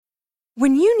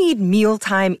When you need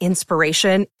mealtime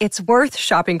inspiration, it's worth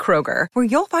shopping Kroger, where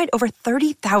you'll find over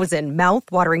 30,000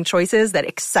 mouth-watering choices that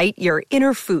excite your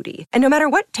inner foodie. And no matter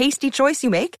what tasty choice you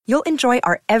make, you'll enjoy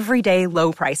our everyday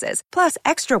low prices, plus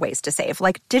extra ways to save,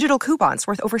 like digital coupons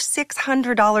worth over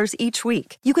 $600 each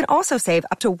week. You can also save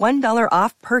up to $1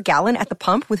 off per gallon at the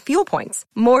pump with fuel points.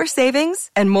 More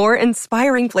savings and more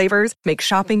inspiring flavors make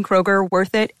shopping Kroger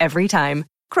worth it every time.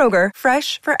 Kroger,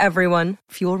 fresh for everyone.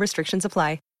 Fuel restrictions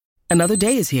apply. Another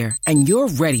day is here, and you're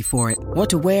ready for it. What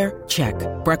to wear? Check.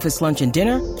 Breakfast, lunch, and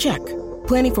dinner? Check.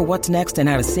 Planning for what's next and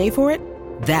how to save for it?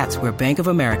 That's where Bank of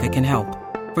America can help.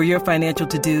 For your financial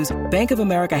to-dos, Bank of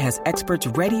America has experts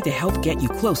ready to help get you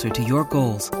closer to your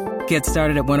goals. Get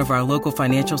started at one of our local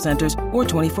financial centers or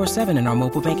 24/7 in our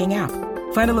mobile banking app.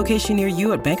 Find a location near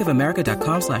you at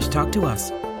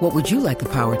bankofamerica.com/talktous. What would you like the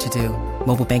power to do?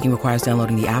 Mobile banking requires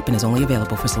downloading the app and is only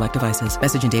available for select devices.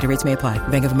 Message and data rates may apply.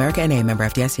 Bank of America NA, member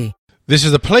FDIC. This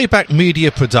is a Playback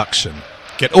Media production.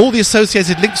 Get all the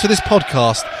associated links for this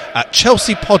podcast at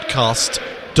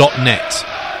chelseapodcast.net.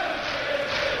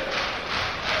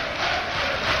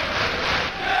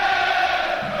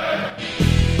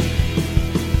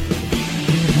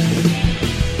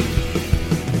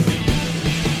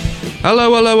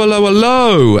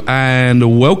 Hello,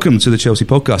 and welcome to the Chelsea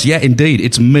Podcast. Yeah, indeed,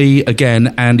 it's me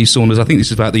again, Andy Saunders. I think this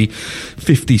is about the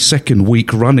 52nd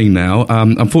week running now.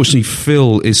 Unfortunately,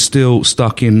 Phil is still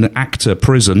stuck in actor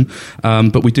prison,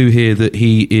 but we do hear that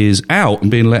he is out and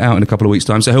being let out in a couple of weeks'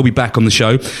 time, so he'll be back on the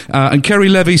show. And Kerry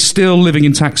Levy's still living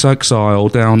in tax exile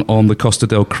down on the Costa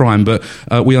del Crime, but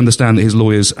we understand that his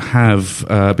lawyers have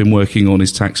been working on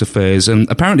his tax affairs. And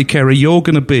apparently, Kerry, you're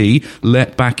going to be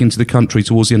let back into the country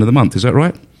towards the end of the month. Is that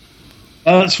right?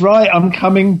 That's right. I'm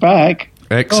coming back.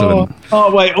 Excellent. Oh,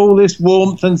 can't wait. All this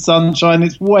warmth and sunshine.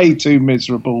 It's way too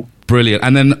miserable. Brilliant.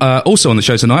 And then also on the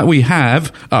show tonight, we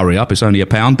have, hurry up, it's only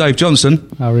 £1, Dave Johnson.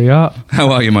 Hurry up.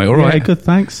 How are you, mate? All right? Yeah, good,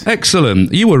 thanks.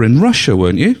 Excellent. You were in Russia,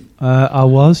 weren't you? I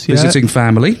was, yeah. Visiting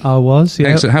family? I was, yeah.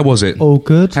 Excellent. How was it? All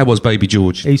good. How was baby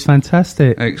George? He's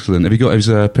fantastic. Excellent. Have you got his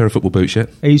pair of football boots yet?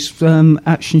 He's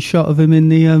action shot of him in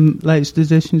the latest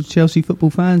edition of Chelsea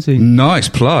Football Fanzine. Nice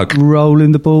plug.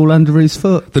 Rolling the ball under his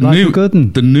foot. The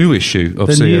new issue of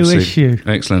the CFC. New issue.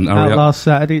 Excellent. Hurry up. Last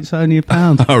Saturday, it's only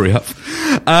 £1. Hurry up.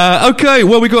 Okay,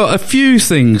 well, we've got a few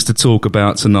things to talk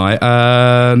about tonight,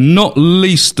 not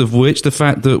least of which the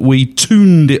fact that we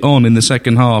tuned it on in the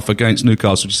second half against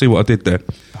Newcastle. Did you see what I did there?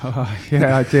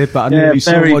 Yeah, I did, but I nearly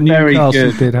saw what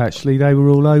Newcastle did, actually. They were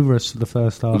all over us for the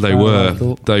first half. They were.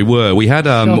 We had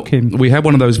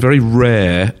one of those very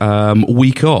rare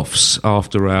week-offs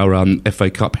after our FA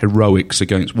Cup heroics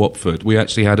against Watford. We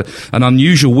actually had an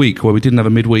unusual week where we didn't have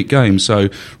a midweek game, so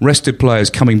rested players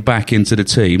coming back into the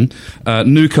team.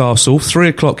 Newcastle, 3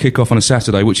 o'clock kickoff on a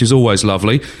Saturday, which is always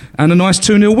lovely, and a nice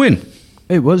 2-0 win.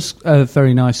 It was a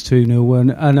very nice 2-0 win,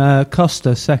 and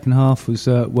Costa, second half, was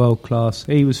world class.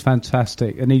 He was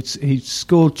fantastic, and he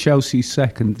scored Chelsea's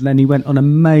second, and then he went on an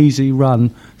amazing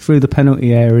run through the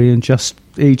penalty area, and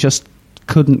he just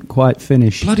couldn't quite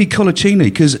finish. Bloody Colaccini,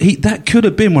 because that could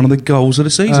have been one of the goals of the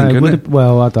season, couldn't it?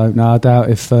 Well, I don't know. I doubt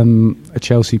if a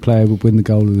Chelsea player would win the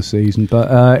goal of the season,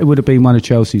 but it would have been one of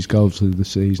Chelsea's goals of the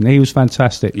season. He was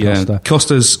fantastic, Costa. Yeah.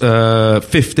 Costa's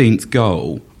 15th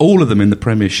goal, all of them in the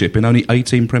Premiership, in only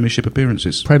 18 Premiership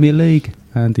appearances. Premier League,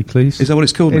 Andy, please. Is that what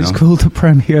it's called now? It's called the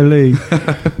Premier League.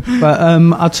 But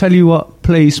I'll tell you what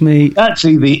pleased me.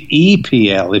 Actually, the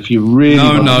EPL, if you really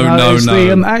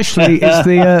No. Actually, it's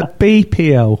the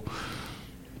BPL.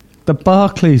 The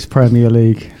Barclays Premier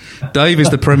League. Dave is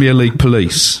the Premier League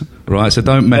police, right? So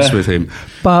don't mess with him.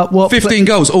 But what 15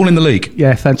 goals, all in the league.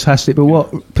 Yeah, fantastic. But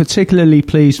what particularly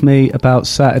pleased me about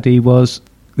Saturday was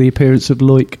the appearance of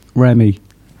Loic Remy.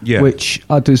 Yeah. Which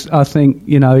I think,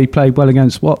 he played well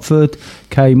against Watford,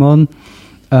 came on,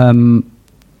 helped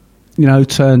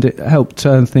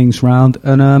turn things round,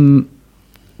 and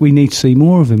we need to see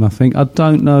more of him, I think. I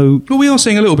don't know. Well, we are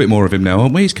seeing a little bit more of him now,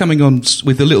 aren't we? He's coming on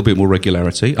with a little bit more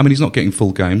regularity. I mean, he's not getting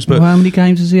full games, but... Well, how many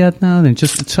games has he had now then?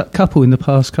 Just a couple in the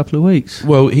past couple of weeks.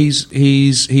 Well,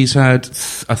 he's had,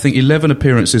 I think, 11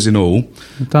 appearances in all.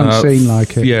 It doesn't seem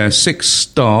like it. Yeah, 6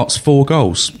 starts, 4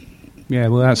 goals. Yeah,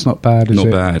 well, that's not bad, is it?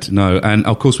 Not bad, no. And,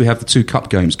 of course, we have the 2 cup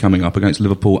games coming up against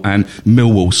Liverpool and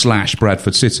Millwall /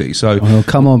 Bradford City. So, well,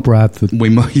 come on, Bradford. We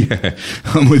might, yeah,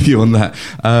 I'm with you on that.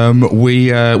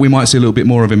 We might see a little bit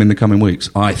more of him in the coming weeks,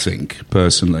 I think,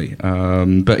 personally.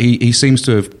 But he seems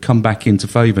to have come back into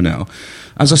favour now.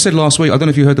 As I said last week, I don't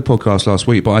know if you heard the podcast last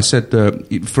week, but I said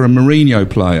that for a Mourinho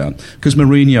player, because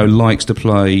Mourinho likes to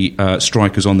play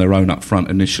strikers on their own up front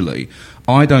initially,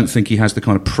 I don't think he has the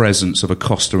kind of presence of a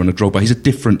Costa and a Drogba. He's a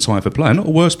different type of player, not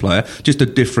a worse player, just a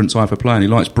different type of player. And he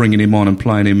likes bringing him on and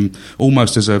playing him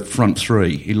almost as a front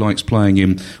three. He likes playing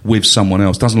him with someone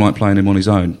else. Doesn't like playing him on his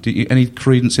own. Any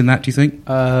credence in that? Do you think?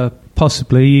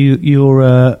 Possibly.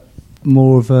 You're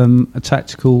more of a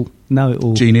tactical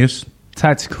know-it-all. Genius.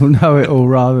 Tactical know-it-all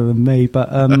rather than me,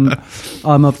 but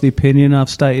I'm of the opinion, I've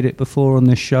stated it before on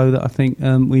this show, that I think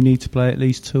we need to play at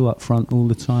least two up front all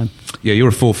the time. Yeah, you're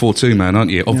a 4-4-2 man, aren't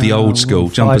you? Of the old school,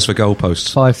 jumpers for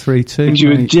goalposts. 5-3-2. Which you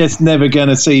were just never going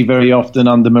to see very often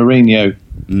under Mourinho.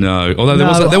 No, although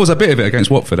there was a bit of it against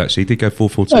Watford, actually. He did go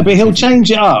 4-4-2. No, but he'll change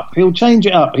it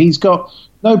up. He's got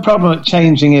no problem at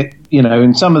changing it,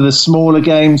 in some of the smaller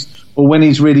games or when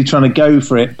he's really trying to go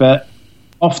for it, but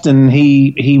often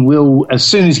he will, as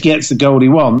soon as he gets the goal he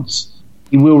wants,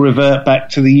 he will revert back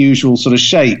to the usual sort of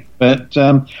shape. But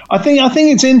I think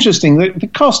it's interesting. The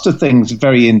Costa thing's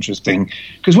very interesting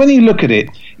because when you look at it,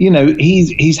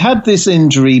 he's had this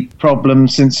injury problem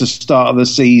since the start of the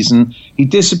season. He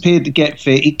disappeared to get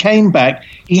fit. He came back.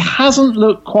 He hasn't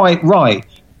looked quite right.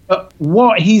 But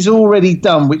what he's already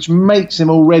done, which makes him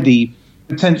already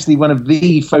potentially one of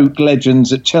the folk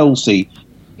legends at Chelsea,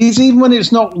 is even when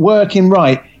it's not working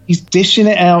right, he's dishing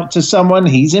it out to someone,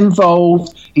 he's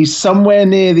involved, he's somewhere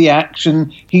near the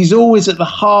action, he's always at the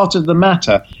heart of the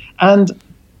matter. And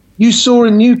you saw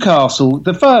in Newcastle,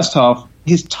 the first half,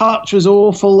 his touch was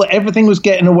awful, everything was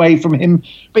getting away from him,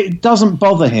 but it doesn't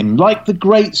bother him. Like the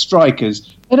great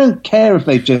strikers, they don't care if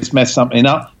they just mess something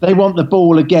up, they want the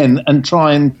ball again and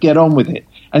try and get on with it.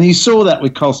 And you saw that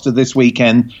with Costa this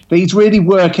weekend, but he's really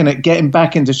working at getting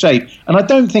back into shape. And I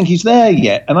don't think he's there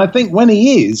yet. And I think when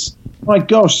he is, my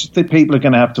gosh, the people are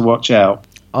going to have to watch out.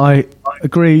 I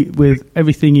agree with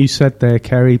everything you said there,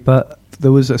 Kerry, but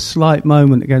there was a slight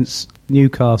moment against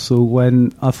Newcastle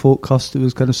when I thought Costa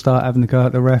was going to start having a go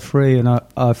at the referee, and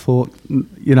I thought,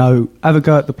 have a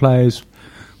go at the players,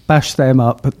 bash them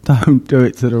up, but don't do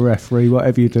it to the referee,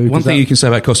 whatever you do. One thing you can say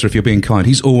about Costa, if you're being kind,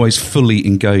 he's always fully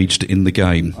engaged in the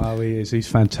game. Oh, he is. He's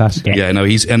fantastic. Yeah, no,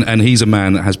 he's a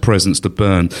man that has presence to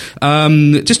burn.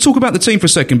 Just talk about the team for a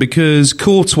second, because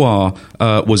Courtois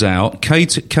was out.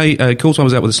 Courtois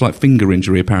was out with a slight finger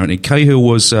injury, apparently. Cahill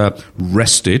was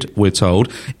rested, we're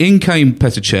told. In came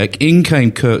Petr Cech. In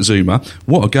came Kurt Zouma.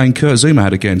 What a game Kurt Zouma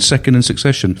had again, second in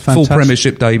succession. Fantastic. Full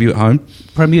Premiership debut at home.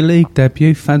 Premier League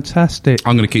debut, fantastic.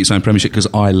 I'm going to keep saying Premiership because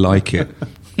I like it.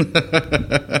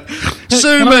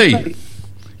 Sue me!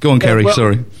 Go on, Kerry,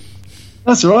 sorry.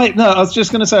 That's all right. No, I was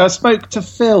just going to say, I spoke to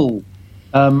Phil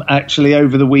actually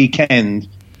over the weekend,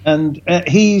 and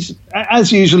he's,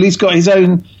 as usual, he's got his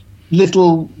own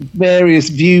little various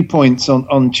viewpoints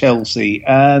on Chelsea,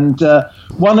 and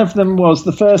one of them was,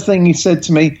 the first thing he said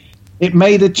to me, it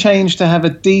made a change to have a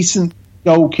decent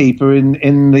goalkeeper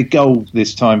in the goal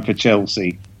this time for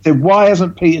Chelsea. So why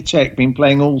hasn't Petr Cech been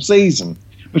playing all season?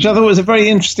 Which I thought was a very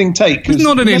interesting take. It's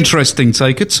not an interesting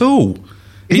take at all.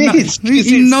 He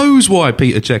knows why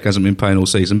Petr Cech hasn't been playing all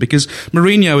season, because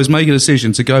Mourinho has made a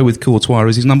decision to go with Courtois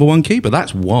as his number one keeper.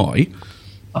 That's why.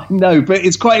 I know, but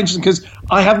it's quite interesting because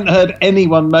I haven't heard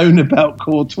anyone moan about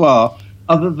Courtois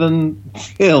other than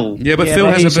Phil. Yeah, but Phil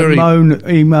has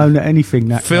he moan at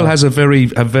anything. Phil has a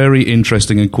very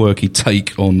interesting and quirky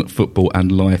take on football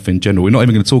and life in general. We're not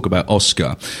even going to talk about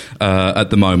Oscar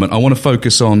at the moment. I want to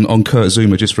focus on Kurt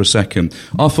Zouma just for a second.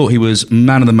 I thought he was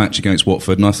man of the match against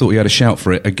Watford, and I thought he had a shout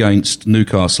for it against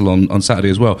Newcastle on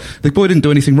Saturday as well. The boy didn't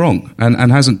do anything wrong, and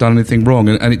hasn't done anything wrong,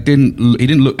 and he didn't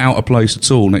look out of place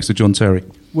at all next to John Terry.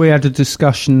 We had a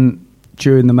discussion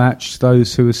during the match,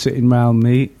 those who were sitting around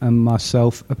me and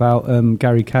myself, about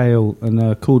Gary Cahill, and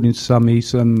according to some,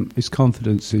 his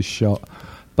confidence is shot.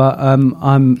 But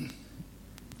I'm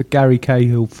a Gary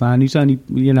Cahill fan. He's only,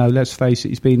 let's face it,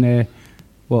 he's been there,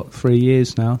 3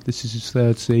 years now? This is his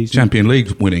third season. Champions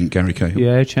League winning Gary Cahill.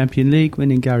 Yeah, Champions League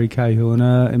winning Gary Cahill,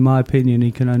 and in my opinion,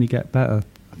 he can only get better.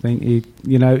 I think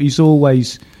he's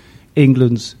always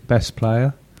England's best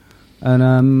player,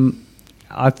 and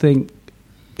I think,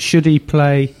 should he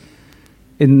play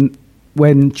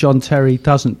when John Terry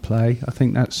doesn't play, I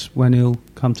think that's when he'll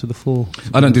come to the fore.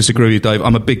 I don't disagree with you, Dave.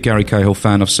 I'm a big Gary Cahill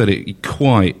fan. I've said it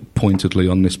quite pointedly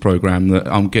on this programme that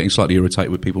I'm getting slightly irritated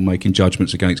with people making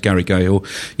judgments against Gary Cahill.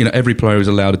 Every player is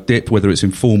allowed a dip, whether it's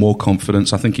in form or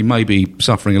confidence. I think he may be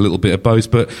suffering a little bit of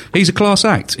both, but he's a class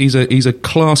act. He's a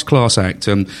class act,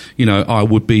 and I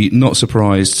would be not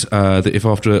surprised that if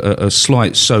after a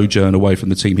slight sojourn away from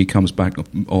the team, he comes back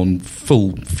on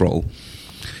full throttle.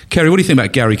 Kerry, what do you think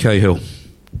about Gary Cahill?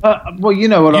 Well, you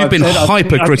know what You've I've been said.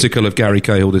 hypercritical of Gary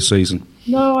Cahill this season.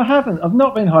 No, I haven't. I've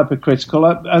not been hypercritical.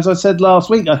 As I said last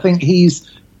week, I think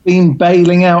he's been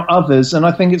bailing out others, and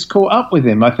I think it's caught up with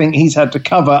him. I think he's had to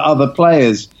cover other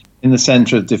players in the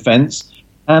centre of defence,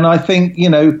 and I think,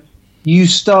 you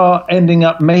start ending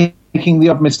up making the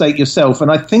odd mistake yourself,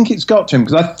 and I think it's got to him,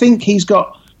 because I think he's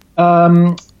got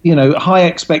high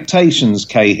expectations,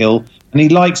 Cahill, and he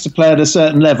likes to play at a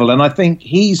certain level, and I think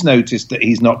he's noticed that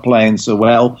he's not playing so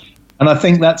well, and I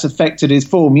think that's affected his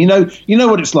form. You know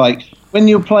what it's like when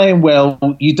you're playing well,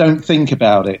 you don't think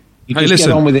about it. Hey,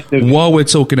 listen, while we're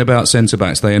talking about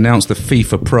centre-backs, they announced the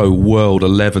FIFA Pro World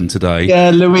 11 today.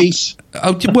 Yeah, Luis.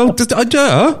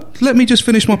 Let me just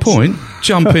finish my point.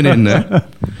 Jumping in there.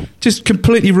 Just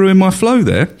completely ruined my flow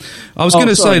there. I was going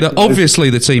to say that obviously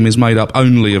the team is made up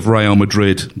only of Real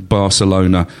Madrid,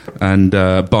 Barcelona and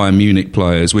Bayern Munich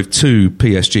players, with 2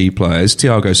 PSG players.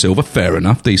 Thiago Silva, fair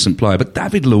enough, decent player. But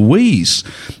David Luiz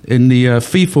in the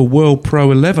FIFA World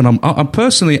Pro 11. I'm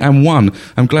personally I'm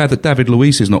glad that David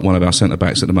Luiz is not one of our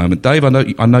centre-backs at the moment. Dave, I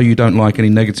know you don't like any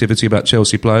negativity about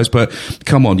Chelsea players, but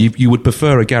come on, you would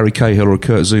prefer a Gary Cahill or a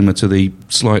Kurt Zouma to the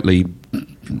slightly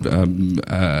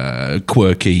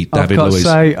quirky David Luiz. I've got to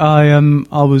say,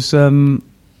 I was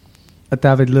a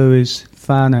David Luiz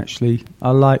fan, actually.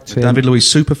 I liked him. David Luiz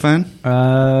super fan?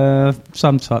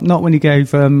 Sometimes. Not when he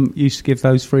used to give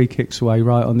those free kicks away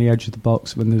right on the edge of the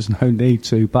box when there's no need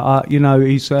to. But,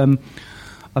 he's I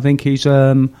think he's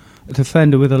a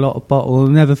defender with a lot of bottle. I'll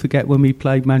never forget when we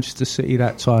played Manchester City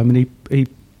that time, and he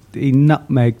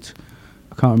nutmegged,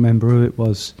 I can't remember who it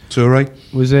was. Toure?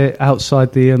 Was it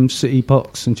outside the City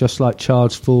box and just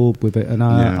charged forward with it? And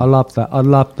I loved that. I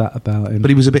loved that about him.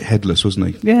 But he was a bit headless, wasn't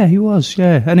he? Yeah, he was.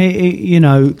 Yeah,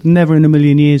 and never in a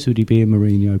million years would he be a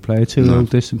Mourinho player. Too ill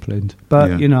disciplined.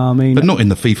 But but not in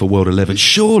the FIFA World 11,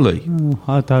 surely.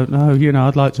 I don't know.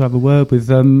 I'd like to have a word with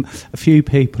a few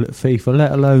people at FIFA,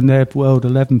 let alone their World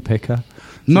 11 picker.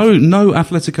 No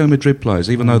Atletico Madrid players,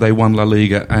 even though they won La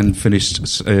Liga and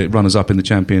finished runners-up in the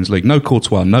Champions League. No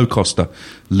Courtois, no Costa.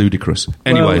 Ludicrous.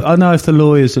 Anyway. Well, I know if the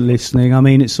lawyers are listening,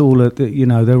 it's all,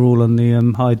 they're all on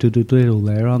the high doodle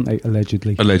there, aren't they,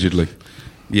 allegedly? Allegedly,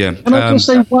 yeah. Can I just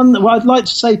say one? Well, I'd like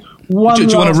to say one. Do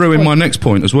you want to ruin my next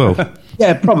point as well?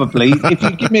 Yeah, probably. If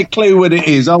you give me a clue what it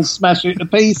is, I'll smash it to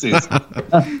pieces.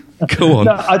 Go on.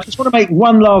 No, I just want to make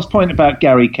one last point about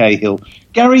Gary Cahill.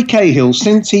 Gary Cahill,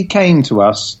 since he came to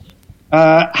us,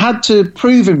 had to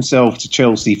prove himself to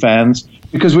Chelsea fans,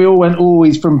 because we all went,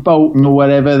 he's from Bolton or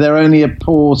whatever. They're only a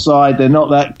poor side. They're not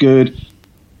that good.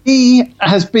 He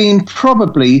has been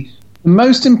probably the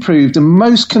most improved and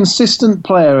most consistent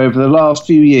player over the last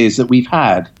few years that we've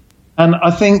had. And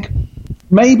I think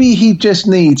maybe he just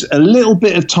needs a little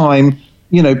bit of time,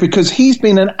 because he's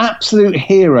been an absolute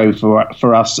hero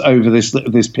for us over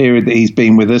this period that he's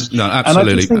been with us. No,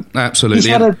 absolutely. Absolutely. He's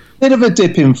had a bit of a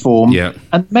dip in form. Yeah.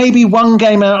 And maybe one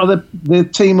game out of the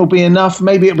team will be enough.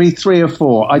 Maybe it'll be 3 or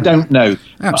 4. I don't know.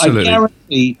 Absolutely. But I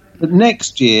guarantee that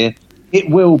next year it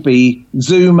will be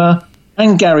Zouma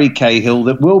and Gary Cahill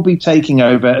that will be taking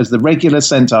over as the regular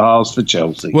centre-halves for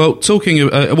Chelsea. Well,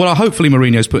 hopefully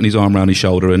Mourinho's putting his arm around his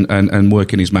shoulder and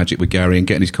working his magic with Gary and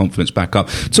getting his confidence back up.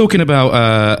 Talking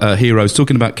about heroes,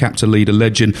 talking about captain, leader,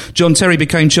 legend, John Terry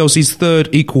became Chelsea's 3rd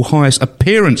equal highest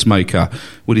appearance maker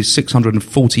with his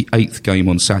 648th game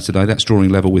on Saturday. That's drawing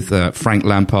level with Frank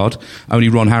Lampard. Only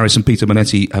Ron Harris and Peter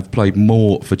Bonetti have played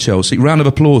more for Chelsea. Round of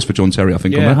applause for John Terry, I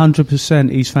think. Yeah, on that.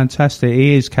 100%. He's fantastic.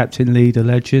 He is captain, leader,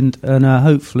 legend, and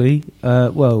hopefully,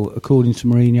 according to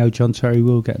Mourinho, John Terry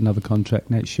will get another contract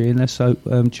next year. And let's hope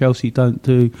Chelsea don't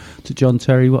do to John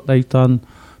Terry what they've done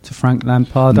to Frank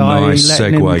Lampard. Nice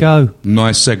segue.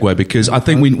 Nice segue, because I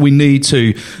think we need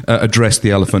to address the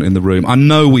elephant in the room. I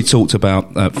know we talked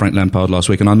about Frank Lampard last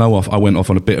week, and I went off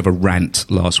on a bit of a rant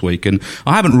last week, and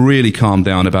I haven't really calmed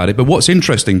down about it. But what's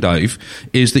interesting, Dave,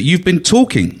 is that you've been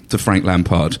talking to Frank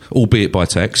Lampard, albeit by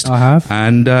text. I have,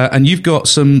 and you've got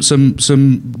some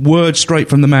words straight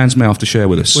from the man's mouth to share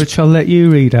with us, which I'll let you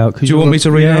read out. Do you want me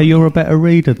to read out? Yeah, you're a better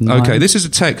reader than I. Okay, this is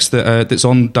a text that's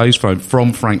on Dave's phone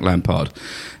from Frank Lampard.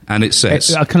 And it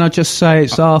says, can I just say,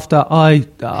 it's after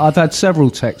I've had several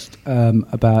texts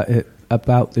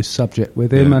about this subject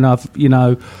with him, and I've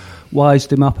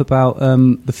wised him up about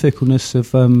the fickleness of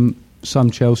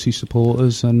some Chelsea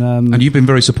supporters, and you've been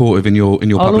very supportive in your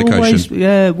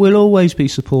publication. We'll always be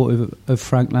supportive of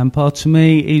Frank Lampard. To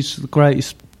me, he's the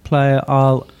greatest player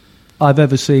I've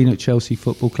ever seen at Chelsea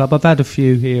Football Club. I've had a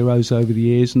few heroes over the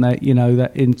years, and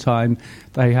that in time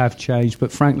they have changed.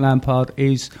 But Frank Lampard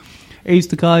He's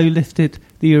the guy who lifted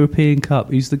the European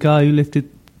Cup. He's the guy who lifted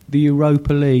the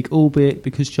Europa League, albeit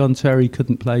because John Terry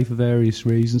couldn't play for various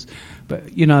reasons.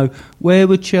 But, you know, where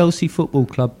would Chelsea Football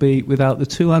Club be without the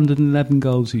 211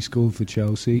 goals he scored for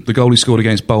Chelsea? The goal he scored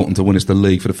against Bolton to win us the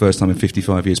league for the first time in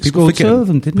 55 years. People Scored forget, two of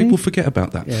them, didn't he? People forget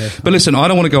about that. Yeah. But listen, I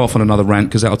don't want to go off on another rant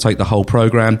because that'll take the whole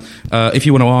programme. If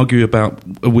you want to argue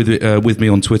with me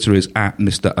on Twitter, is at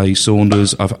Mr. A.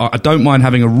 Saunders. I don't mind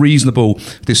having a reasonable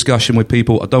discussion with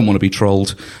people. I don't want to be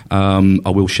trolled. I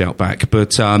will shout back.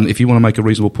 But if you want to make a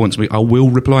reasonable point to me, I will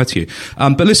reply to you.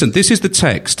 But listen, this is the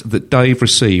text that Dave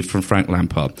received from Frank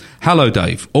Lampard. Hello,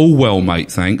 Dave. All well,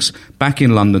 mate, thanks. Back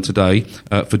in London today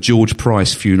for George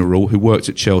Price funeral, who worked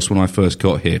at Chelsea when I first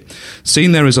got here.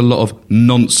 Seen there is a lot of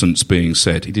nonsense being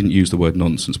said. He didn't use the word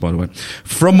nonsense, by the way.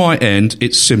 From my end,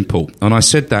 it's simple. And I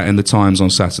said that in the Times on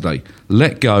Saturday.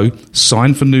 Let go,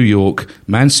 sign for New York.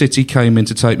 Man City came in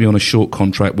to take me on a short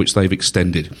contract, which they've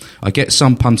extended. I get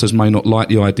some punters may not like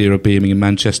the idea of being in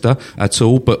Manchester at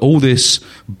all, but all this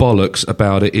bollocks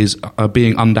about it is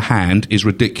being underhand is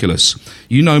ridiculous.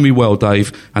 You know me well,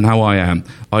 Dave, and how I am.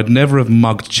 I'd never have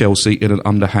mugged Chelsea in an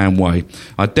underhand way.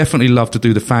 I'd definitely love to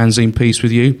do the fanzine piece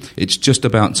with you. It's just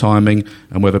about timing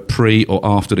and whether pre or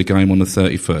after the game on the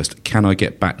 31st. Can I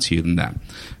get back to you than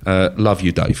that? Love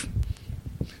you, Dave.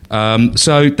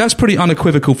 So that's pretty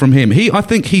unequivocal from him. I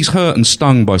think he's hurt and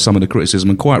stung by some of the criticism,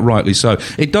 and quite rightly so.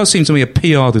 It does seem to me a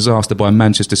PR disaster by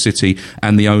Manchester City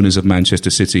and the owners of Manchester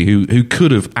City, who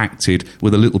could have acted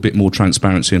with a little bit more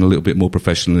transparency and a little bit more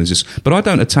professionalism. But I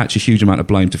don't attach a huge amount of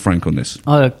blame to Frank on this.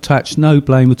 I attach no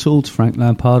blame at all to Frank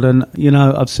Lampard, and you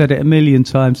know, I've said it a million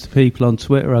times to people on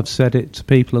Twitter. I've said it to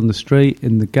people on the street,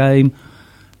 in the game,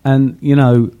 and you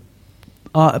know,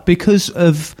 because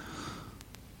of.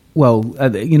 Well,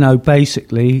 you know,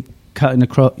 basically cutting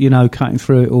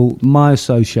through it all. My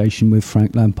association with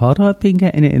Frank Lampard, I've been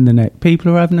getting it in the neck.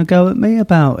 People are having a go at me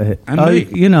about it, and me.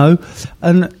 You know,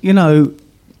 and you know,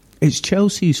 it's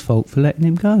Chelsea's fault for letting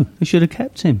him go. They should have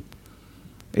kept him.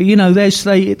 You know,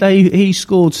 he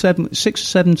scored 6 or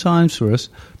 7 times for us.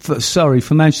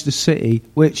 For Manchester City,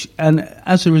 and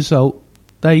as a result.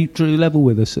 They drew level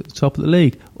with us at the top of the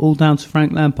league, all down to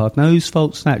Frank Lampard. Now, whose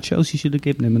fault's that? Chelsea should have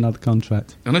given him another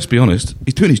contract. And let's be honest,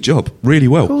 he's doing his job really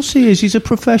well. Of course he is. He's a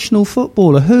professional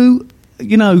footballer. Who,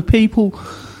 you know, people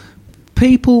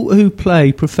who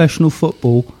play professional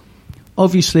football,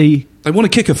 obviously... They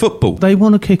want to kick a football. They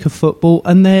want to kick a football,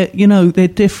 and they're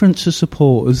different to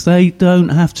supporters. They do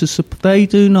not have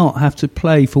to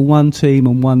play for one team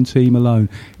and one team alone.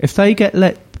 If they get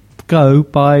let go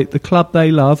by the club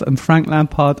they love, and Frank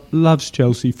Lampard loves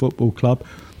Chelsea Football Club,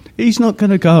 he's not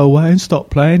going to go away and stop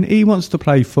playing. He wants to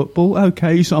play football.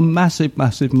 Okay, he's on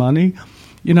massive money,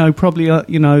 you know, probably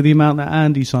the amount that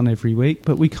Andy's on every week,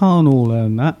 but we can't all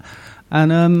earn that.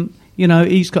 And you know,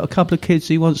 he's got a couple of kids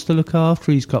he wants to look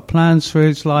after. He's got plans for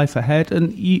his life ahead,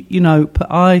 and you know,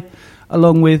 I,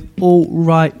 along with all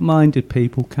right-minded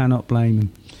people, cannot blame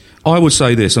him. I would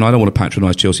say this, and I don't want to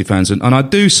patronise Chelsea fans, and I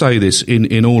do say this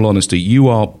in all honesty, you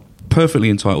are perfectly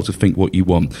entitled to think what you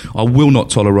want. I will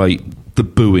not tolerate the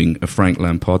booing of Frank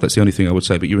Lampard. That's the only thing I would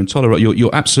say. But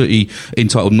you're absolutely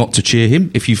entitled not to cheer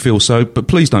him if you feel so, but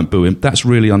please don't boo him. That's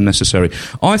really unnecessary.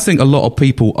 I think a lot of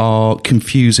people are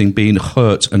confusing being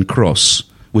hurt and cross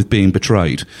with being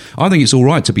betrayed. I think it's all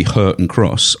right to be hurt and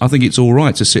cross. I think it's all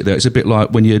right to sit there. It's a bit like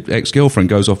when your ex-girlfriend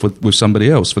goes off with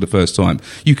somebody else for the first time.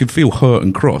 You can feel hurt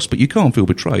and cross, but you can't feel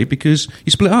betrayed because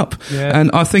you split up. Yeah. And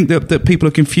I think that people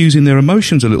are confusing their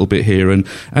emotions a little bit here, and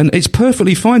it's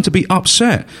perfectly fine to be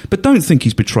upset, but don't think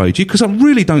he's betrayed you, because I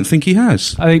really don't think he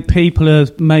has. I think people are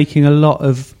making a lot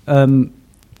of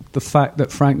the fact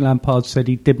that Frank Lampard said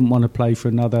he didn't want to play for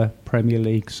another Premier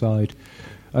League side,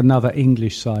 another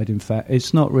English side, in fact.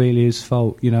 It's not really his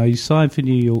fault. You know, he signed for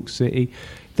New York City.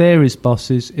 They're his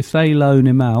bosses. If they loan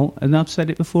him out, and I've said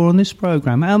it before on this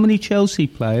programme, how many Chelsea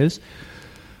players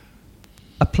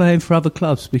are playing for other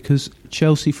clubs because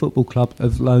Chelsea Football Club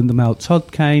have loaned them out?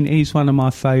 Todd Kane, he's one of my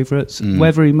favourites.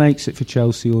 Whether he makes it for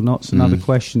Chelsea or not is another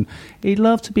question. He'd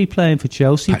love to be playing for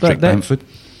Chelsea. Patrick Bamford.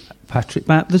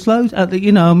 There's loads.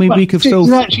 You know, I mean, we could still...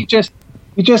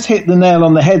 You just hit the nail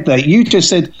on the head there. You just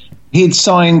said he'd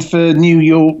signed for New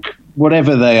York,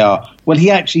 whatever they are. Well, he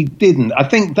actually didn't. I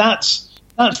think that's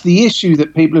the issue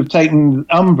that people have taken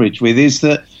umbrage with, is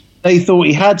that they thought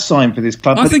he had signed for this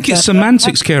club. I think it's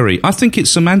semantics, Kerry. I think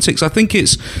it's semantics. I think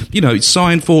it's, it's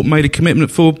signed for, made a commitment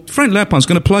for. Frank Lampard's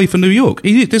going to play for New York.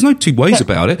 There's no two ways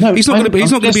about it. No, he's not going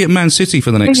to be at Man City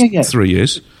for the next 3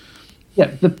 years. Yeah,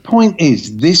 the point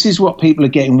is, this is what people are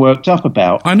getting worked up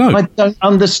about. I know. I don't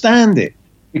understand it,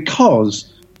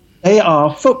 because they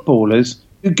are footballers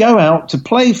who go out to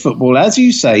play football, as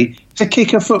you say, to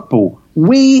kick a football.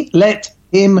 We let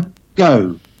him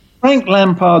go. Frank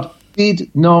Lampard did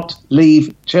not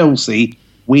leave Chelsea.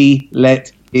 We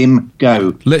let him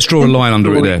go. Let's draw a line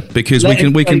under it there, because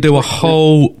we can do a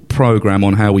whole programme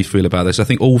on how we feel about this. I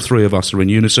think all three of us are in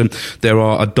unison. There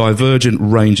are a divergent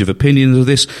range of opinions of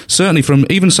this. Certainly from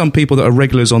even some people that are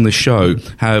regulars on this show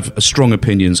have strong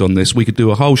opinions on this. We could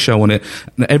do a whole show on it.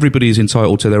 Everybody is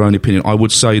entitled to their own opinion. I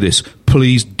would say this,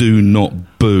 please do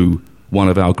not boo one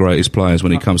of our greatest players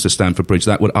when it comes to Stamford Bridge.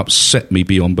 That would upset me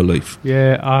beyond belief.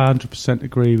 Yeah, I 100%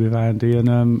 agree with Andy. And,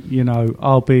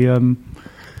 I'll be...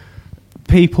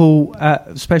 people,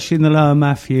 especially in the Lower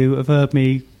Matthew, have heard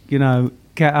me,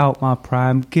 get out my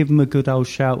pram, give them a good old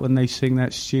shout when they sing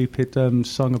that stupid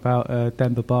song about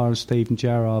Denver Bar and Steven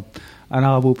Gerrard, and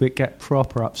I will get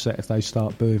proper upset if they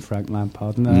start booing Frank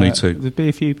Lampard. And, me too. There'll be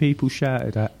a few people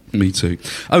shouted at. Me too.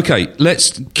 Okay,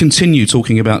 let's continue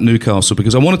talking about Newcastle,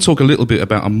 because I want to talk a little bit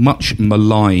about a much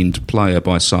maligned player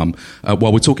by some,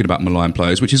 while we're talking about maligned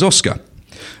players, which is Oscar.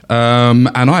 And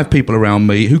I have people around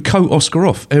me who quote Oscar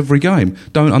off every game.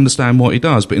 Don't understand what he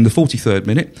does, but in the 43rd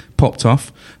minute, popped up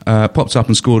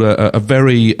and scored a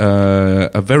very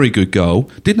good goal.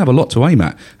 Didn't have a lot to aim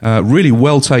at. Really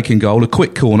well taken goal, a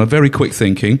quick corner, very quick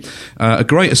thinking, a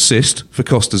great assist for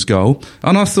Costa's goal.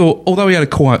 And I thought, although he had a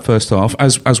quiet first half,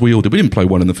 as we all did, we didn't play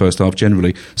well in the first half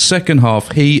generally. Second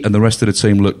half, he and the rest of the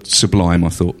team looked sublime, I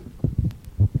thought.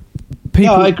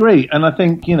 I agree, and I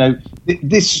think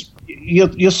this.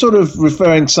 You're sort of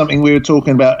referring to something we were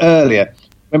talking about earlier,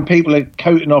 when people are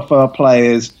coating off our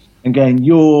players and going,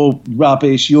 you're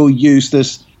rubbish, you're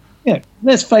useless.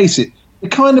 Let's face it, the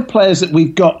kind of players that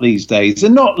we've got these days are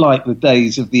not like the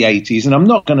days of the 80s, and I'm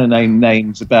not going to name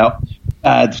names about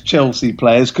bad Chelsea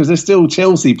players because they're still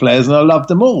Chelsea players and I love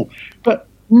them all. But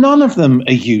none of them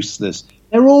are useless.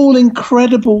 They're all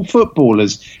incredible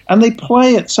footballers, and they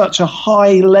play at such a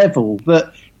high level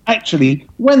that actually,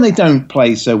 when they don't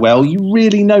play so well, you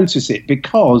really notice it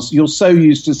because you're so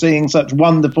used to seeing such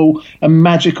wonderful and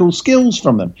magical skills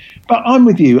from them. But I'm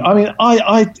with you. I mean,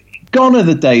 I gone are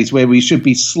the days where we should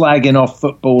be slagging off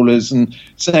footballers and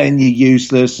saying you're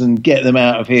useless and get them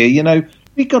out of here.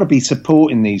 We've got to be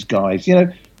supporting these guys.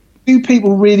 Do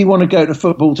people really want to go to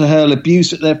football to hurl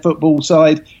abuse at their football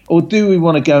side, or do we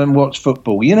want to go and watch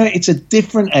football? It's a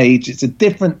different age, it's a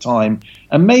different time,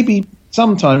 and maybe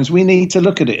sometimes we need to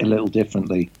look at it a little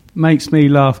differently. Makes me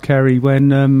laugh, Kerry,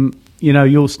 when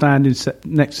you're standing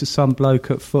next to some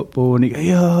bloke at football and he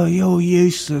goes, you're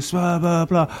useless, blah, blah,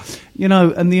 blah.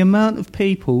 And the amount of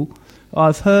people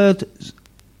I've heard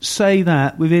say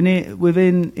that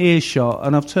within earshot,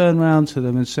 and I've turned around to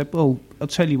them and said, well, I'll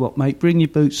tell you what, mate, bring your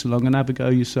boots along and have a go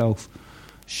yourself.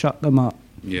 Shut them up.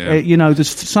 Yeah.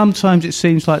 Sometimes it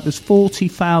seems like there's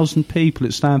 40,000 people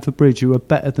at Stamford Bridge who are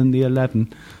better than the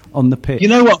 11 on the pitch. You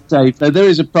know what, Dave, though, there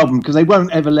is a problem because they won't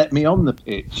ever let me on the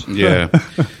pitch. Yeah.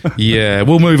 Yeah,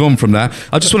 we'll move on from that.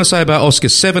 I just want to say about Oscar,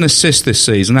 7 assists this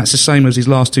season. That's the same as his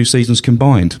last 2 seasons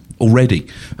combined already.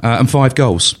 And 5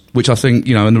 goals, which I think,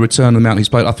 and the return amount he's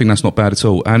played, I think that's not bad at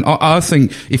all. And I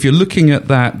think if you're looking at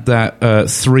that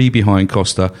 3 behind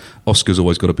Costa, Oscar's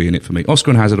always got to be in it for me.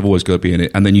 Oscar and Hazard have always got to be in it,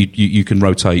 and then you can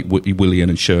rotate Willian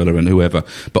and Schürrle and whoever.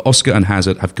 But Oscar and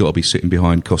Hazard have got to be sitting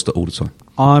behind Costa all the time.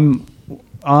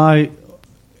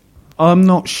 I'm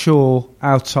not sure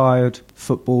how tired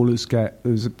footballers get.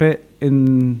 There was a bit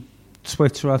in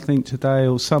Twitter, I think, today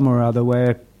or somewhere or other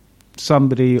where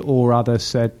somebody or other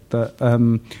said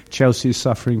that Chelsea is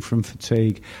suffering from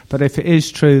fatigue. But if it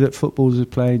is true that footballers are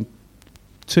playing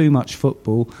too much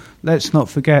football, let's not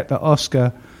forget that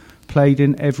Oscar played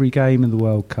in every game in the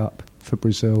World Cup for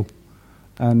Brazil.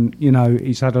 And,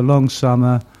 he's had a long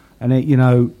summer, and,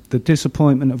 the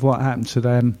disappointment of what happened to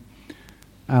them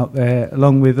out there,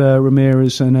 along with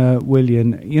Ramirez and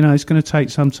Willian, it's going to take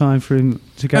some time for him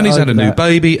to get. And he's over had a new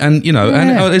baby, and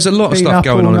and there's a lot of stuff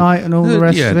going on. Night and all the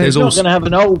rest of it. He's not going to have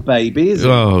an old baby, is he?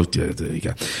 Oh, there you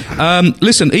go.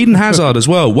 Listen, Eden Hazard as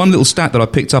well. One little stat that I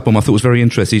picked up on, I thought was very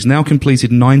interesting. He's now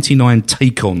completed 99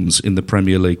 take-ons in the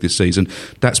Premier League this season.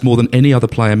 That's more than any other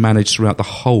player managed throughout the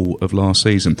whole of last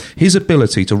season. His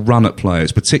ability to run at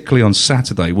players, particularly on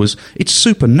Saturday, it's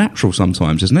supernatural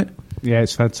sometimes, isn't it? Yeah,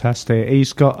 it's fantastic.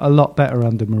 He's got a lot better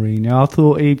under Mourinho. I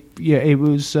thought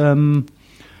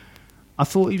I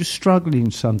thought he was struggling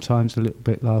sometimes a little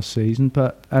bit last season,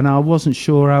 and I wasn't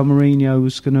sure how Mourinho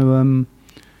was going to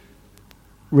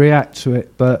react to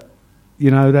it. But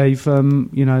they've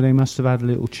they must have had a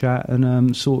little chat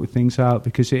and sorted things out,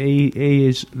 because he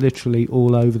is literally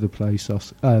all over the place.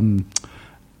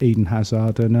 Eden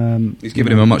Hazard, and he's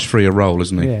given him a much freer role,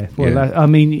 isn't he? Yeah, well, yeah.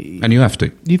 And you have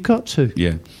to. You've got to.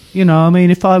 Yeah.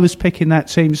 If I was picking that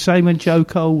team, same when Joe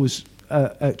Cole was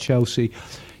at Chelsea.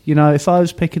 You know, if I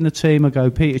was picking the team, I go,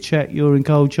 Peter Cech, you're in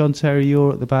goal, John Terry,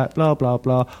 you're at the back, blah, blah,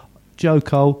 blah. Joe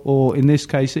Cole, or in this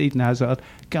case, Eden Hazard,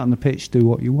 get on the pitch, do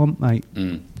what you want, mate.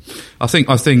 I think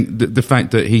the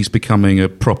fact that he's becoming a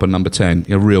proper number 10,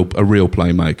 a real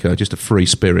playmaker, just a free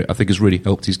spirit, I think has really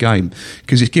helped his game,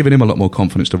 because it's given him a lot more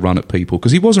confidence to run at people,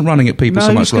 because he wasn't running at people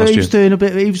so much last year. He was doing a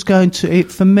bit. He was going to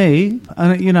it for me,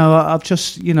 and you know, I've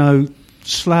just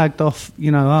slagged off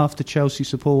after Chelsea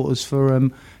supporters for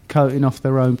coating off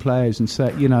their own players and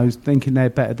thinking they're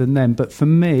better than them. But for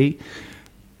me,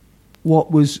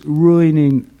 what was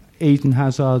ruining Eden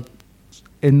Hazard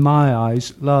in my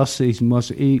eyes last season was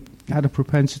he had a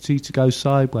propensity to go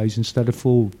sideways instead of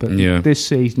forward. But this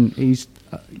season he's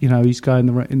going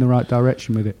in the right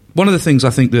direction with it. One of the things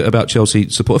I think that about Chelsea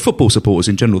football supporters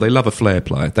in general, they love a flair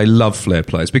player. They love flair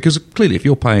players, because clearly if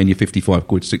you're paying your 55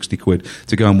 quid, 60 quid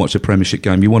to go and watch a Premiership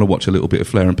game, you want to watch a little bit of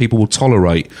flair, and people will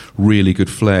tolerate really good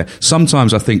flair.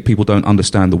 Sometimes I think people don't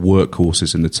understand the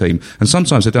workhorses in the team, and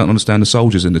sometimes they don't understand the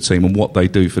soldiers in the team and what they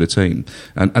do for the team.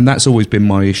 And that's always been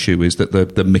my issue, is that the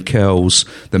Mikels,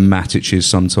 the Matiches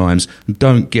sometimes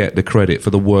don't get the credit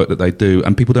for the work that they do,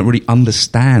 and people don't really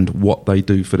understand what they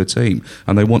do for the team,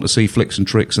 and they want to see flicks and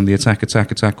tricks and the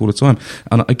attack all the time.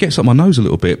 And it gets up my nose a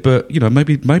little bit, but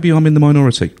maybe I'm in the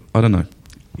minority. I don't know.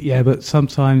 Yeah, but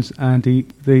sometimes, Andy,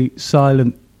 the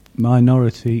silent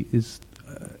minority is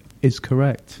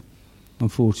correct.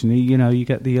 Unfortunately, you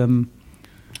get the. I'm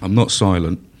not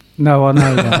silent. No, I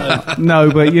know that. No,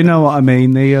 but you know what I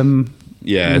mean. The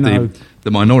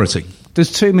the minority.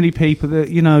 There's too many people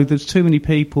there's too many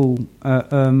people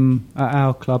at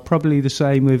our club. Probably the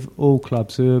same with all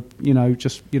clubs. Who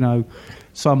are,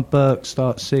 some Burke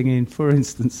starts singing, for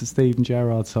instance, the Steven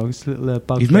Gerrard song. It's a little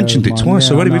bugbear. You've mentioned it twice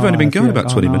already. We've only been going about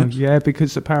 20 minutes. Yeah,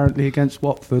 because apparently against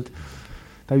Watford,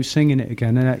 they were singing it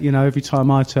again. And, every time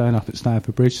I turn up at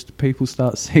Stamford Bridge, people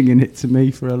start singing it to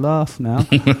me for a laugh now.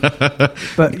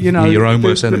 But, your own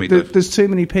worst enemy. There's too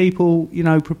many people,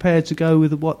 prepared to go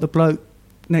with what the bloke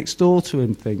next door to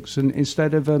him thinks, and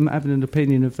instead of having an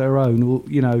opinion of their own, or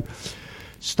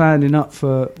standing up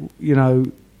for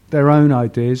their own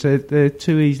ideas, they're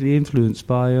too easily influenced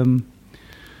by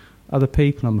other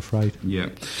people, I'm afraid. Yeah,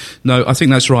 no, I think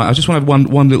that's right. I just want to have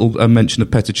one little mention of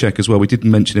Petr Cech as well. We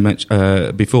didn't mention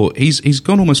him before. He's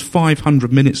gone almost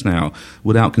 500 minutes now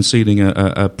without conceding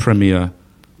a Premier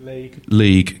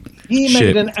League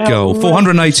goal.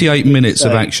 488 minutes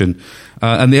of action.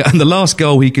 And the last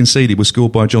goal he conceded was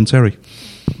scored by John Terry.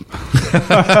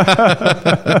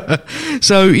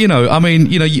 So,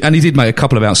 and he did make a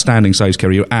couple of outstanding saves,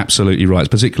 Kerry. You're absolutely right,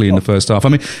 particularly in the first half. I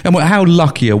mean, and how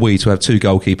lucky are we to have two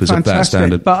goalkeepers Fantastic. Of that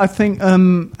standard? But I think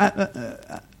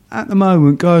at the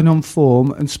moment, going on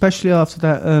form, and especially after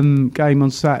that game on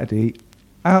Saturday,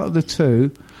 out of the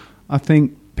two, I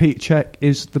think Peter Cech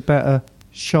is the better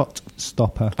shot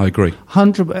stopper. I agree.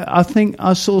 I think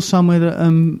I saw somewhere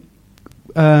that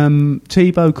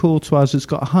Thibaut Courtois has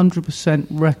got 100%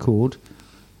 record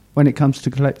when it comes to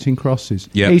collecting crosses.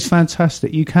 Yep. He's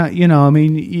fantastic. You can't,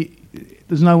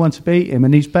 there's no one to beat him,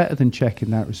 and he's better than Cech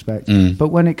in that respect. But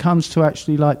when it comes to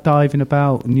actually diving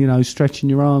about and stretching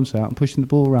your arms out and pushing the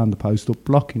ball around the post or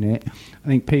blocking it, I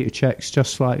think Peter Cech's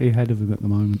just slightly ahead of him at the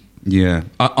moment. Yeah,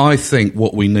 I think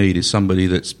what we need is somebody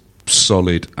that's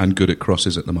solid and good at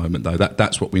crosses at the moment, though.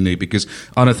 That's what we need, because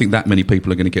I don't think that many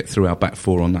people are going to get through our back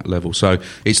four on that level. So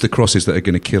it's the crosses that are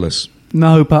going to kill us.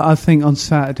 No, but I think on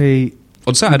Saturday,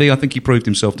 I think he proved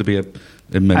himself to be an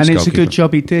immense and it's goalkeeper. a good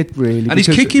job he did, really. And his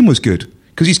kicking was good,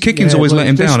 because his kicking's always let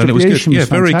him down, and it was good. Yeah,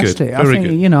 very good. Very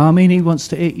good. He wants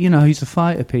to. He's a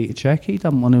fighter, Peter Cech. He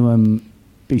doesn't want to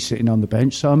be sitting on the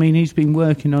bench. So he's been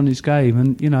working on his game,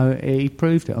 and he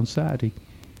proved it on Saturday.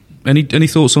 Any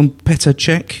thoughts on Petr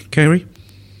Cech, Kerry?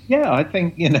 Yeah, I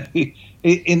think,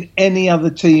 in any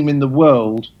other team in the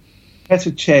world,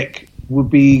 Petr Cech would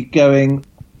be going,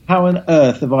 how on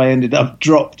earth have I ended up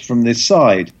dropped from this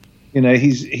side?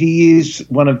 He is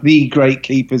one of the great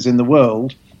keepers in the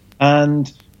world.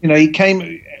 And,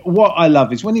 what I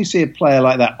love is when you see a player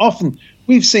like that, often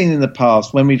we've seen in the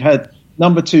past when we've had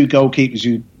number two goalkeepers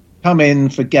who come in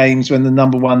for games when the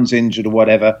number one's injured or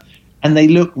whatever, and they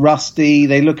look rusty,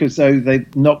 they look as though they're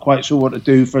not quite sure what to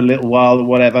do for a little while or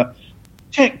whatever.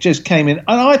 Cech just came in, and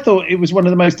I thought it was one of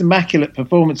the most immaculate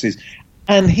performances.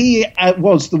 And he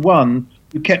was the one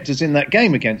who kept us in that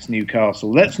game against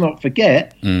Newcastle. Let's not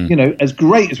forget, as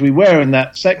great as we were in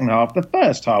that second half, the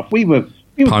first half, we were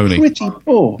pretty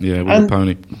poor. Yeah, we were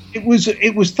pony.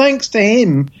 It was thanks to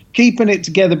him keeping it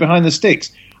together behind the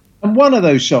sticks. And one of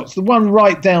those shots, the one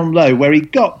right down low, where he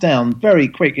got down very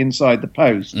quick inside the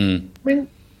post. I mean,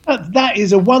 That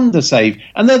is a wonder save.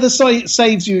 And they're the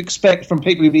saves you expect from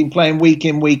people who've been playing week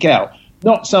in, week out.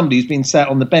 Not somebody who's been sat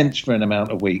on the bench for an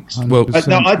amount of weeks. Well,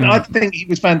 no, I think he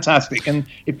was fantastic. And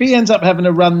if he ends up having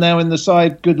a run now in the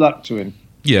side, good luck to him.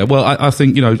 Yeah, well, I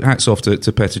think, hats off to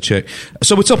Petr Cech.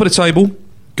 So we're top of the table.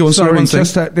 Go on, sorry, one thing.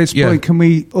 just at this point, can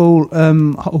we all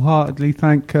wholeheartedly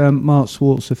thank Mark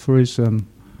Schwarzer for his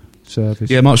service?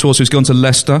 Yeah, Mark Schwarzer has gone to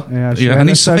Leicester. Yeah, and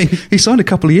he signed a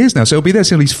couple of years now, so he'll be there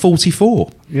till he's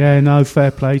 44. Yeah, no,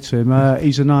 fair play to him.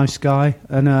 He's a nice guy,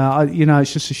 and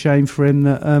it's just a shame for him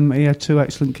that he had two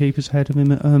excellent keepers ahead of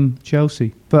him at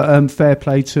Chelsea. But fair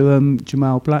play to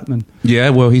Jamal Blackman. Yeah,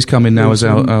 well, he's come in now as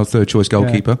our third choice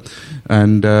goalkeeper,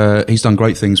 and he's done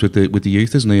great things with the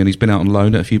youth, hasn't he? And he's been out on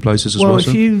loan at a few places as well. Well,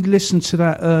 if you listen to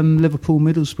that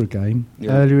Liverpool-Middlesbrough game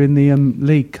earlier in the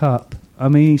League Cup, I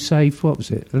mean, he saved,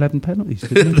 11 penalties,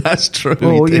 didn't he? That's true.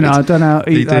 Or, I don't know.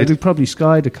 He probably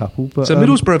skied a couple. But, so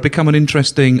Middlesbrough have become an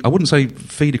interesting, I wouldn't say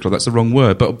feeder club, that's the wrong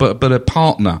word, but a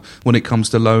partner when it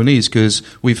comes to loanees, because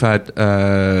we've had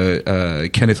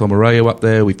Kenneth Omorayo up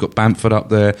there, we've got Bamford up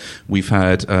there, we've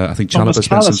had, I think, Chalobah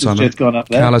spent some time.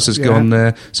 Callas has gone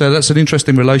there. So that's an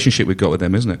interesting relationship we've got with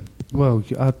them, isn't it? Well,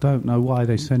 I don't know why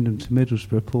they send them to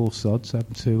Middlesbrough, poor sods,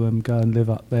 having to go and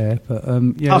live up there. But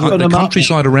the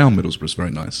countryside around Middlesbrough is very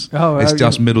nice. It's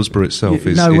just Middlesbrough itself.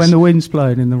 When the wind's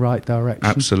blowing in the right direction.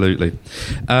 Absolutely.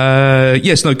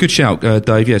 Yes, no, good shout,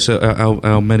 Dave. Yes,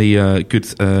 our many good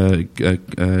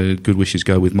wishes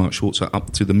go with Mark Schwarzer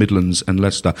up to the Midlands and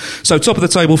Leicester. So top of the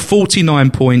table,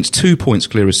 49 points, 2 points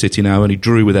clear of City now. Only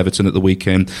drew with Everton at the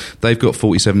weekend. They've got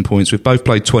 47 points. We've both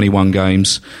played 21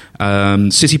 games.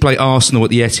 City play Arsenal at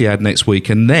the Etihad next week,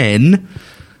 and then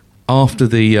after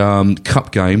the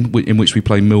cup game in which we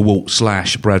play Millwall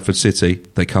 / Bradford City,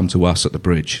 they come to us at the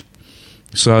Bridge.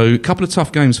 So a couple of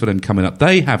tough games for them coming up.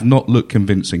 They have not looked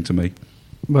convincing to me.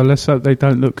 Well, let's hope they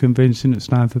don't look convincing at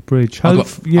Stamford Bridge.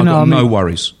 I've got no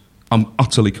worries. I'm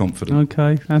utterly confident.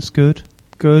 Okay, that's good.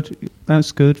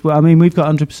 That's good. Well, I mean, we've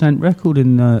got 100% record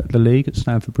in the league at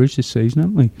Stamford Bridge this season,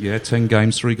 haven't we? Yeah, 10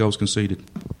 games, 3 goals conceded.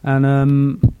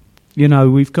 And,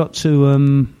 we've got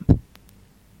to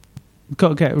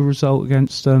get a result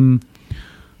against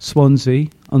Swansea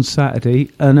on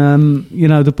Saturday. And,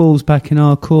 the ball's back in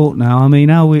our court now. I mean,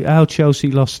 how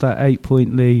Chelsea lost that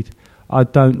 8-point lead, I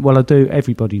don't. Well, I do.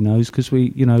 Everybody knows because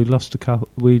we, lost a couple.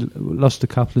 We lost a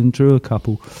couple and drew a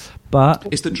couple. But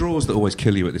it's the draws that always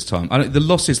kill you at this time. The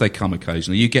losses, they come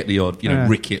occasionally. You get the odd,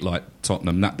 ricket like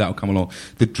Tottenham. That'll come along.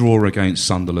 The draw against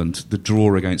Sunderland, the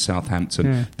draw against Southampton.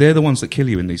 Yeah. They're the ones that kill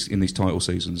you in these title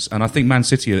seasons. And I think Man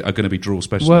City are going to be draw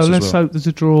specialists. Well, let's hope there's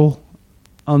a draw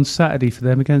on Saturday for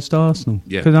them against Arsenal.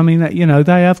 Yeah. Because, I mean,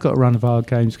 they have got a run of hard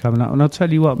games coming up. And I'll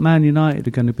tell you what, Man United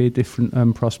are going to be a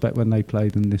different prospect when they play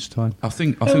them this time. I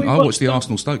watched the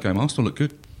Arsenal-Stoke game. Arsenal looked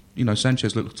good.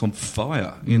 Sanchez looked on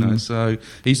fire, so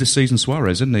he's the seasoned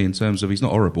Suarez, isn't he, in terms of he's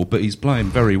not horrible, but he's playing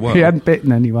very well. He hadn't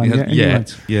bitten anyone yet. Anyway.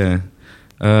 Yeah.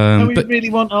 Do we really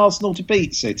want Arsenal to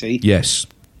beat City? Yes.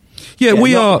 Yeah,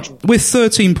 we're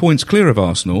 13 points clear of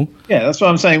Arsenal. Yeah, that's what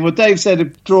I'm saying. Well, Dave said a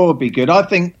draw would be good. I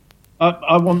think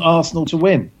I want Arsenal to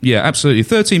win. Yeah, absolutely.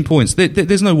 13 points.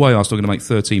 There's no way Arsenal are going to make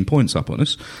 13 points up on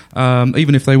us.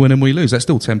 Even if they win and we lose, that's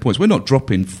still 10 points. We're not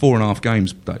dropping 4.5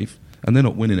 games, Dave. And they're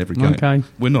not winning every game. Okay.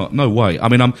 We're not. No way. I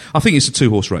mean, I think it's a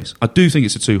 2-horse race. I do think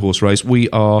it's a 2-horse race. We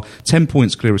are 10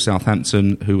 points clear of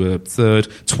Southampton, who are third,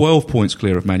 12 points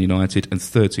clear of Man United, and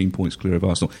 13 points clear of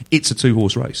Arsenal. It's a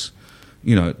 2-horse race.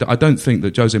 I don't think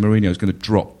that Jose Mourinho is going to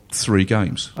drop 3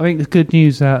 games. I think the good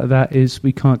news out of that is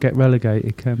we can't get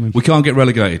relegated, can we? We can't get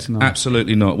relegated. No.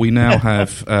 Absolutely not. We now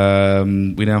have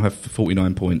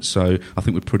 49 points, so I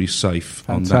think we're pretty safe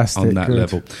on that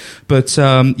level. But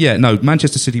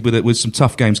Manchester City with some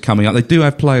tough games coming up. They do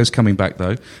have players coming back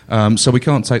though, so we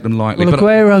can't take them lightly. Well,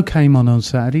 Aguero came on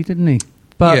Saturday, didn't he?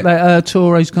 But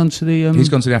Touré's gone to the... he's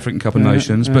gone to the African Cup of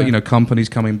Nations, but, Kompany's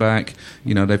coming back.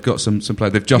 They've got some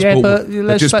players. They've just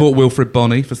bought Wilfred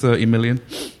Bonny for 30 million.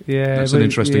 Yeah, that's an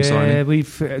interesting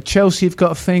signing. Chelsea have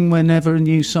got a thing whenever a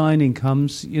new signing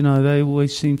comes, they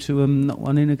always seem to knock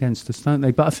one in against us, don't they?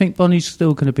 But I think Bonny's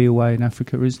still going to be away in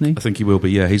Africa, isn't he? I think he will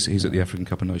be, yeah. He's at the African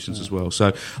Cup of Nations as well.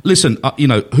 So, listen,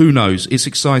 who knows? It's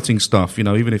exciting stuff,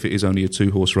 even if it is only a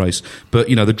 2-horse race. But,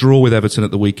 the draw with Everton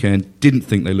at the weekend, didn't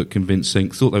think they looked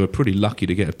convincing. Thought they were pretty lucky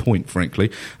to get a point,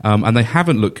 frankly, and they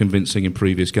haven't looked convincing in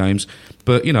previous games.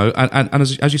 But and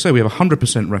as you say, we have a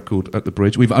 100% record at the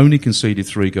Bridge. We've only conceded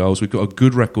 3 goals. We've got a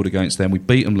good record against them. We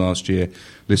beat them last year.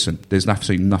 Listen, there's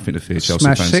absolutely nothing to fear, Chelsea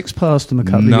fans. Smashed 6 past them a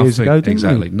couple of years ago, didn't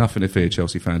exactly, we? Nothing to fear,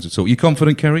 Chelsea fans at all. You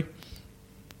confident, Kerry?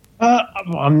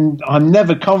 I'm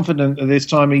never confident at this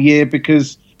time of year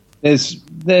because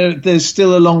there's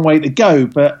still a long way to go.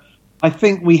 But I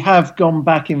think we have gone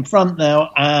back in front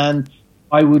now, and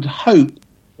I would hope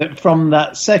that from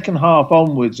that second half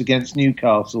onwards against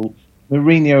Newcastle,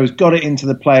 Mourinho has got it into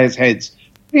the players' heads.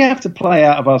 We have to play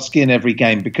out of our skin every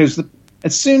game, because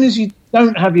as soon as you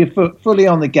don't have your foot fully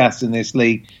on the gas in this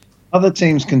league, other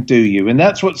teams can do you. And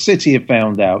that's what City have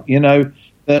found out,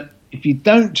 that if you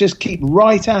don't just keep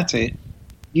right at it,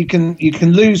 you can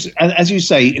lose. And as you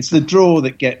say, it's the draw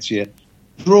that gets you.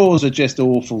 Draws are just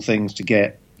awful things to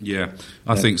get. Yeah,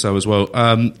 I think so as well.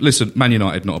 Listen, Man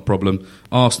United, not a problem.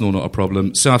 Arsenal, not a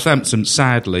problem. Southampton,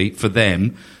 sadly, for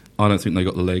them, I don't think they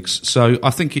got the legs. So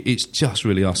I think it's just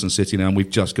really us and City now, and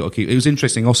we've just got to keep... It was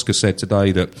interesting, Oscar said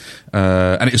today that,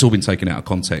 and it's all been taken out of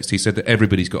context, he said that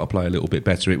everybody's got to play a little bit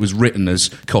better. It was written as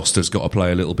Costa's got to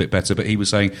play a little bit better, but he was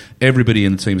saying everybody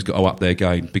in the team's got to up their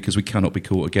game because we cannot be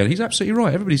caught again. He's absolutely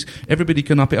right. Everybody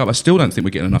can up it up. I still don't think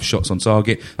we're getting enough shots on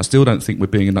target. I still don't think we're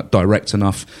being direct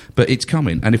enough, but it's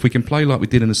coming. And if we can play like we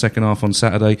did in the second half on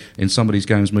Saturday in some of these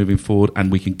games moving forward,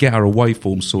 and we can get our away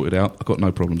form sorted out, I've got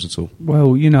no problems at all.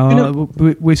 Well,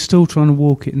 we're still trying to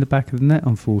walk it in the back of the net,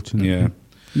 unfortunately. Yeah.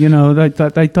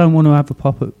 They don't want to have a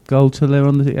pop at goal till they're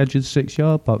on the edge of the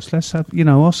 6-yard box. Let's have,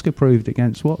 Oscar proved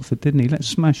against Watford, didn't he? Let's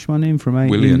smash one in from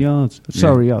 18 yards.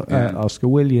 Sorry, Oscar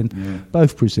Willian. Yeah.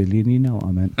 Both Brazilian, you know what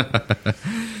I meant.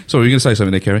 Sorry, were you going to say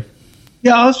something there, Kerry?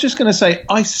 Yeah, I was just going to say,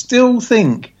 I still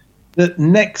think that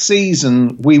next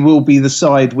season we will be the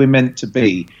side we're meant to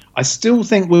be. I still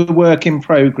think we're work in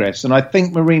progress, and I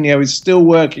think Mourinho is still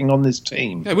working on this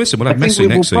team. Yeah, listen, we'll have Messi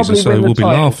next season, so we'll be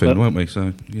laughing, won't we?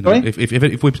 So,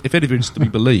 if anything's to be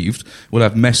believed, we'll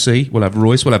have Messi, we'll have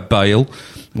Royce, we'll have Bale,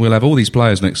 we'll have all these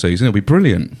players next season. It'll be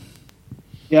brilliant.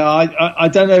 Yeah, I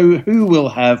don't know who we'll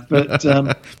have, but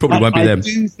probably won't be them.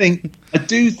 I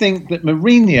do think that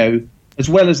Mourinho, as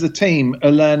well as the team,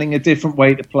 are learning a different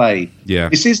way to play. Yeah,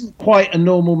 this isn't quite a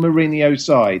normal Mourinho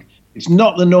side. It's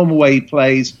not the normal way he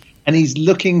plays, and he's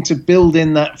looking to build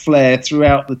in that flair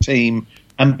throughout the team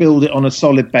and build it on a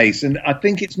solid base. And I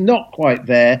think it's not quite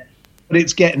there, but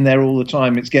it's getting there all the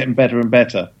time. It's getting better and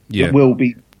better. Yeah. It will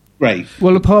be great.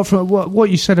 Well, apart from what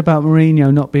you said about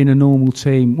Mourinho not being a normal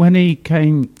team, when he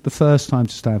came the first time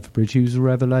to Stamford Bridge, he was a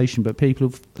revelation, but people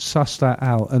have sussed that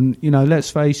out. And,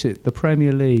 let's face it, the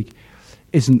Premier League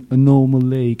isn't a normal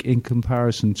league in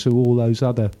comparison to all those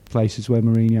other places where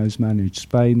Mourinho's managed.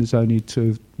 Spain, there's only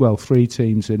 3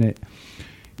 teams in it.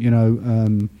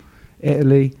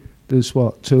 Italy, there's 2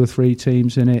 or 3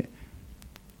 teams in it.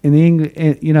 In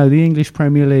the English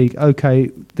Premier League,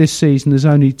 okay, this season there's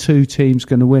only 2 teams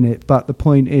going to win it, but the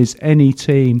point is any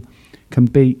team can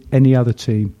beat any other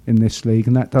team in this league,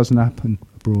 and that doesn't happen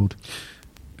abroad.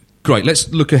 Great. Let's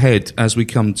look ahead as we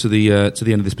come to the end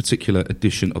of this particular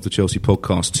edition of the Chelsea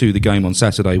podcast to the game on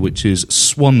Saturday, which is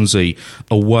Swansea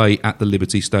away at the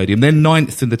Liberty Stadium. They're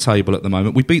 9th in the table at the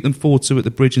moment. We beat them 4-2 at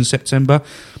the Bridge in September.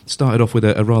 Started off with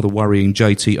a rather worrying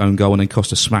JT own goal, and then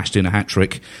Costa smashed in a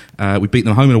hat-trick. We beat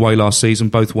them home and away last season,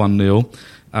 both 1-0.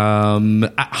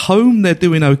 At home, they're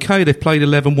doing okay. They've played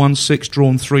 11, won 6,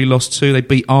 drawn 3, lost 2. They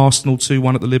beat Arsenal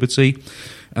 2-1 at the Liberty.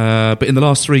 But in the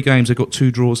last 3 games, they've got 2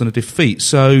 draws and a defeat.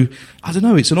 So, I don't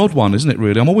know, it's an odd one, isn't it,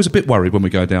 really? I'm always a bit worried when we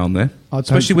go down there,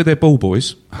 especially with their ball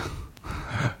boys.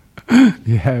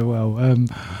 Yeah, well,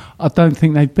 I don't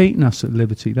think they've beaten us at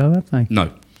Liberty, though, have they? No.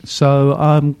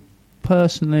 So,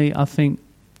 personally, I think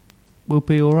we'll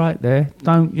be all right there.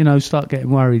 Don't, start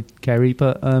getting worried, Kerry,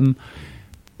 but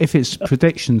if it's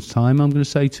predictions time, I'm going to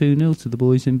say 2-0 to the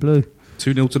boys in blue.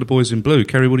 2-0 to the boys in blue.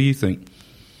 Kerry, what do you think?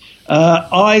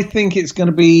 I think it's going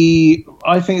to be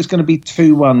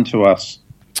 2-1 to us.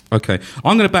 Okay,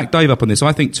 I'm going to back Dave up on this.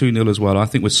 I think 2-0 as well. I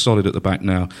think we're solid at the back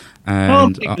now. And I'll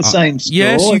pick the same score.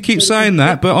 Yes, you keep saying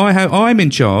that, but I'm in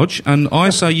charge, and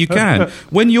I say you can.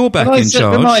 When you're back in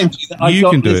charge, you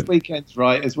can do it. This weekend's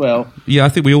right as well. Yeah, I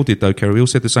think we all did though, Kerry. We all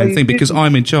said the same thing because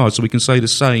I'm in charge, so we can say the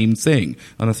same thing,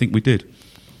 and I think we did.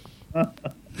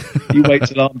 You wait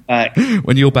till I'm back.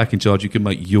 When you're back in charge, you can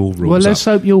make your rules. Well, let's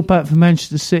hope you're back for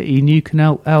Manchester City and you can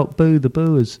out boo the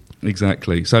booers.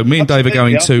 Exactly. So me and Dave are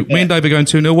going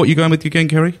 2-0. What are you going with again,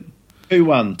 Kerry?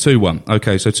 2-1. 2-1.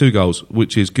 Okay, so 2 goals,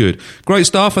 which is good. Great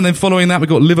stuff. And then following that, we've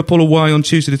got Liverpool away on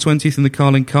Tuesday the 20th in the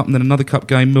Carling Cup, and then another cup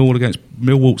game, Millwall against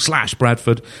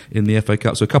Millwall/Bradford in the FA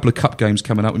Cup. So a couple of cup games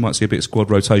coming up. We might see a bit of squad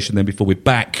rotation then before we're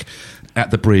back at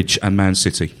the Bridge and Man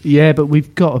City. Yeah, but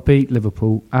we've got to beat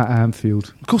Liverpool at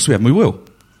Anfield. Of course we have, and we will.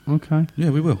 Okay.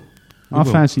 Yeah, we will. I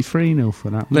fancy 3-0 for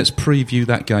that one. Let's preview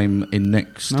that game in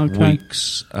next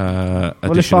week's edition.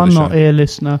 Well, if I'm not here,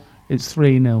 listener, it's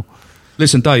 3-0.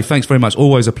 Listen, Dave, thanks very much.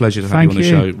 Always a pleasure to have you on the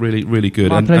show. Really, really good.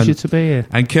 My pleasure to be here.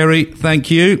 And Kerry,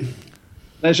 thank you.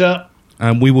 Pleasure.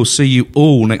 And we will see you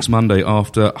all next Monday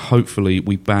after, hopefully,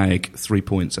 we bag 3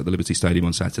 points at the Liberty Stadium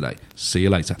on Saturday. See you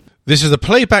later. This is a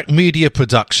Playback Media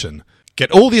production.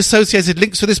 Get all the associated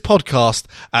links for this podcast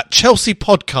at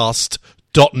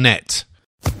chelseapodcast.net.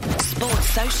 Sports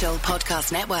Social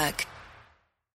Podcast Network.